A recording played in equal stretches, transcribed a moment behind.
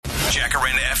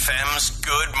Jacaranda FM's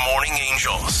Good Morning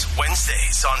Angels,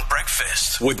 Wednesdays on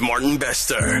Breakfast with Martin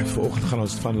Bester. Vanoggend gaan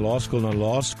ons van Laerskool na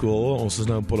Laerskool. Ons is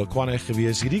nou in Polokwane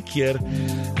gewees. Hierdie keer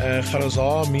gaan ons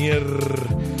daar meer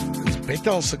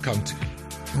Bethel se kant toe.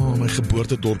 My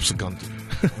geboortedorp se kant toe.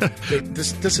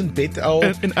 Dis tussen Bethel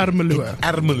en Ermelo.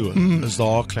 Is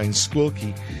daar 'n klein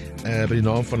skooltjie by die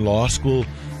naam van Laerskool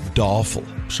Davel.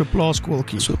 So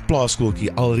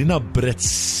plaaskooltjie. Alrina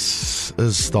Brits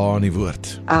is daar in die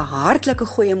woord. 'n Hartlike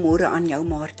goeiemôre aan jou,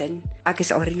 Martin. Ek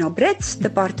is Alrina Brits,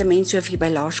 departementshoof by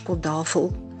Laerskool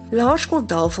Davel. Laerskool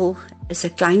Davel is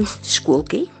 'n klein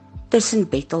skooltjie tussen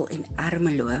Bethel en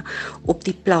Ermelo op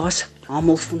die plaas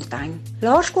Hamelfontein.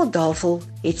 Laerskool Davel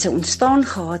het sy ontstaan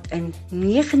gehad in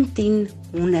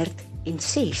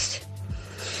 1906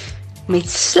 met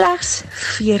slegs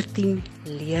 14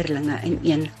 leerlinge in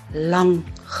een lang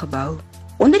gebou.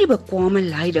 Onder die bekwame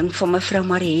leiding van mevrou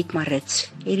Mariet Marits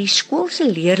het die skool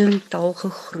se leerlingtaal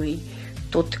gegroei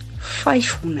tot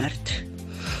 500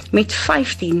 met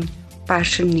 15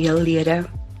 personeellede.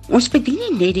 Ons bedien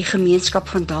nie net die gemeenskap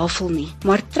van Davel nie,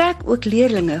 maar trek ook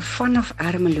leerlinge vanaf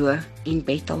Ermelo en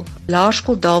Bethel.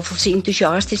 Laerskool Davel se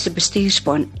entoesiastiese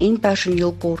bestuurspan en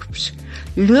personeelkorps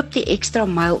loop die ekstra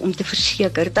myl om te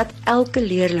verseker dat elke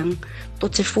leerling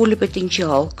tot sy volle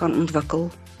potensiaal kan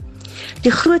ontwikkel.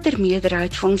 Die groter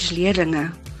meerderheid van ons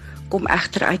leerlinge kom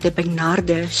egter uit 'n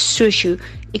benarde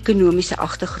sosio-ekonomiese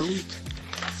agtergrond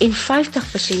en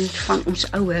 50% van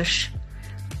ons ouers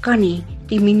kan nie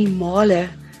die minimale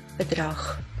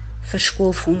bedrag vir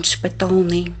skoolfonds betaal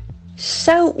nie.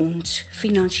 Sou ons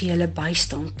finansiële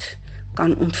bystand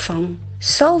kan ontvang,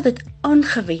 sal dit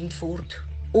aangewend word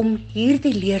om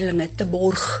hierdie leerlinge te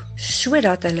borg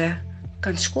sodat hulle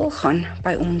kan skool gaan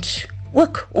by ons,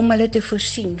 ook om hulle te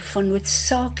voorsien van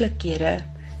noodsaaklikhede,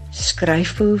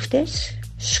 skryfbehoeftes,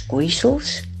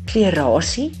 skooisels,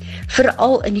 klerasie,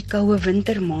 veral in die koue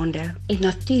wintermaande en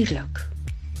natuurlik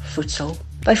voedsel.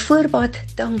 Byvoorbeeld,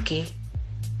 dankie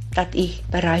dat u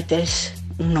bereid is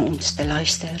om na ons te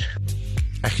luister.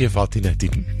 Ek gee wat nie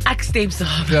 10. Ek stem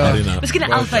saam. Ja. Miskien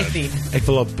 11-15. Ek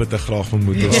wil op bitter graag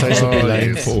ontmoet. Sy is op die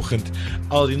lyn vanoggend.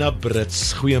 Alrina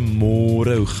Brits,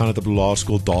 goeiemôre. Hoe gaan dit op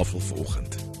Laerskool Davel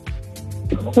vanoggend?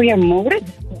 Goeiemôre.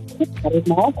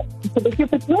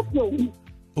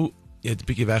 Jy het 'n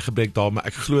bietjie weggebreek daar, maar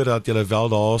ek glo dat julle wel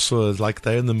daar so, it's like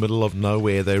they're in the middle of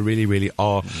nowhere, they really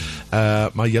are.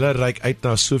 Maar julle reik uit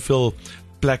na soveel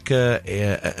plekke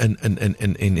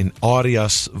in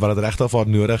areas wat dit regtig waar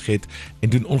nodig het en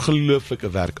doen ongelooflike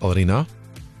werk, Alrina.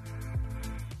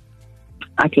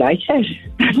 Ek luister.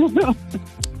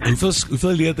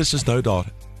 Hoeveel leerders is nou daar?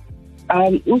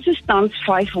 Ons is tans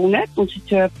 500. Ons het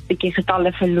so 'n bietjie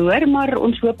getalle verloor, maar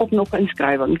ons hoop op nog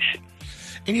inskrywings.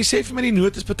 En jy sê vir my die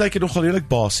nood is partykeer nogal redelik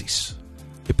basies.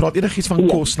 Jy praat enigiets van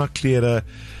kos na klere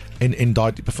en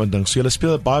daai tipe van ding. So julle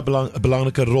speel 'n baie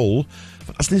belangrike rol.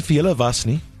 Want as dit nie vir julle was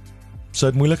nie,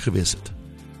 sou dit moeilik gewees het.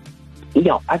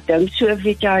 Ja, ek dink so,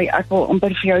 weet jy, ek wil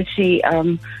amper vir jou sê,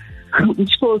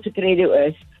 ons skool se credo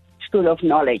is School of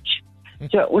Knowledge.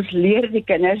 So ons leer die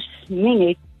kinders nie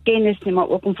net kennis nie, maar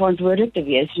ook om verantwoordelik te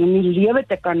wees en om die lewe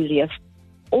te kan leef,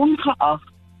 ongeag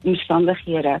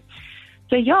omstandighede.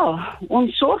 So ja,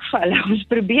 ons sorg vir hulle, ons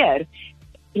probeer.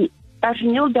 Die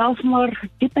personeel delf maar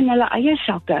diep in hulle eie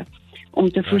sakke om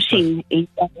te voorsien en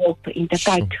te help en te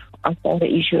kyk as daar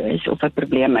 'n issue is of 'n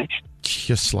probleem is.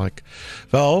 Just like.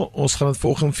 Wel, ons gaan dit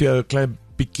volgende vir jou 'n klein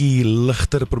bietjie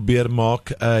ligter probeer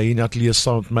maak. Hier in ateljee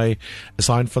saam met my is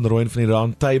Hein van Rooyen van die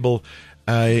Round Table.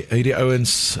 Hierdie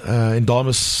ouens en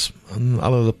dames en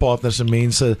al hulle partners en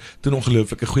mense doen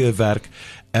ongelooflike goeie werk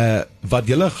wat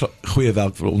julle goeie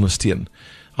werk wil ondersteun.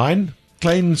 Hein,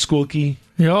 klein skooltjie.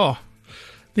 Ja.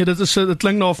 Nee, dit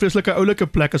klink na 'n vreeslike oulike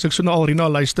plek as ek so na Alrina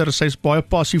luister. Sy's baie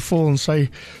passievol en sy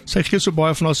gee so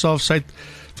baie van haarself. Sy het,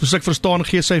 soos ek verstaan,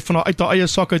 gee sy van haar uit haar eie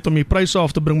sak uit om die pryse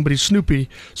af te bring by die snoepie,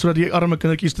 sodat die arme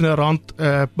kindertjies teen 'n rand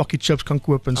bakkie chips kan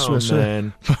koop en so.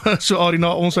 So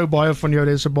Alrina, ons hou baie van jou.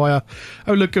 Dis 'n baie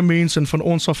oulike mens en van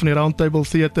ons af van die Roundtable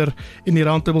Theater en die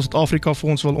Roundtable Suid-Afrika vir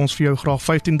ons wil ons vir jou graag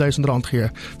R15,000 gee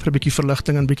vir 'n bietjie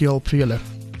verligting en 'n bietjie hulp vir julle.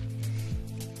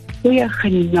 Goeie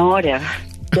genade.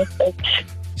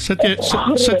 Sit jy?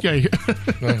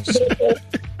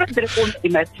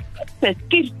 Sit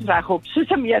kies reg op, soos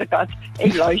 'n meerkat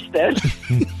en luister.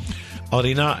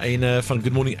 Alrina, en van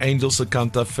Good Morning Angels se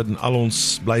kant af en al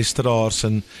ons luisteraars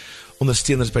en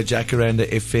ondersteuners by Jacaranda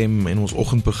FM en ons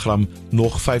oggendprogram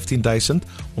nog 15,000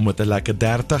 om dit 'n lekker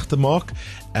 30 te maak.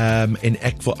 En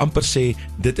ek wil amper sê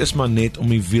dit is maar net om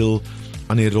die wiel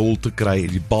aan die rol te kry,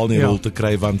 die bal in die rol te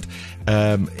kry, want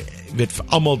weet vir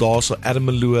almal daar so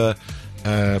Ermelo,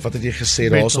 wat het jy gesê,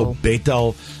 daar so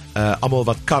Bethel, almal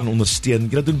wat kan ondersteun.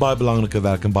 Julle doen baie belangrike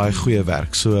werk en baie goeie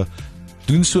werk. So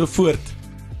doen so voort.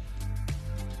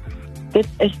 Dit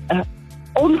is 'n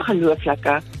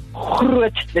ongelooflike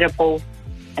groot druppel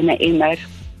in 'n emmer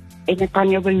en ek kan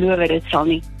jou beloof dit sal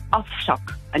nie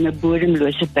afsak in 'n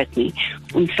bodemlose put nie.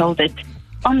 Ons sal dit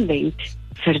aanwend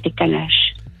vir die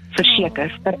kinders.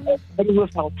 Verseker vir die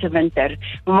Hoofveldse winter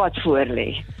wat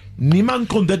voorlê. Niemand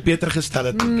kon dit beter gestel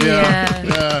het nie.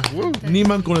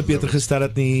 Niemand kon dit beter gestel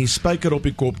het nie. Spyker op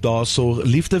die kop daarso.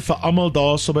 Liefde vir almal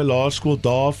daarso by Laerskool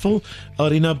Davel,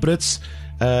 Arena Brits.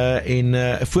 En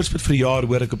 'n voorspoed vir die jaar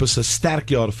hoor ek op is 'n sterk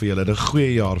jaar vir julle, 'n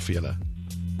goeie jaar vir julle.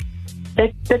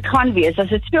 Dit gaan wees. As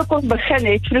dit so kon begin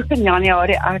het vroeg in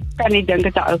Januarie, ek kan nie dink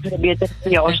dit 'n ou vir 'n beter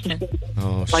jaar te doen.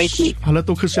 Weet nie. Hulle het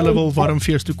ook gesê hulle wil warm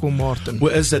fees toe kom, Martin.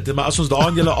 Hoe is dit? Maar as ons daar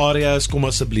in julle area is, kom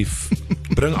asseblief.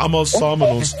 Bring almal saam en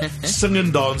ons sing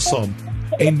en dans saam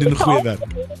en doen goeie werk.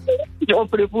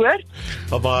 Oproep hoor.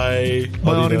 Bye bye.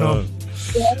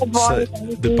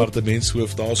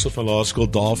 Departementshoof daarso van Laerskool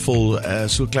Davel,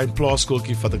 so 'n klein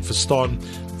plaaskooltjie wat ek verstaan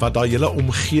wat daai hele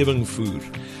omgewing voer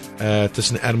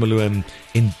tussen Ermelo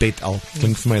en Bethel.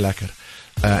 Klink vir my lekker.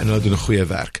 En hulle doen 'n goeie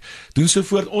werk. Doen so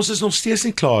voort. Ons is nog steeds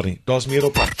nie klaar nie. Daar's meer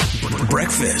op pad.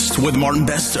 Breakfast with Martin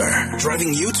Bester,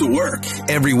 driving you to work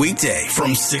every weekday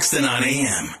from 6 to 9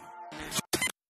 a.m.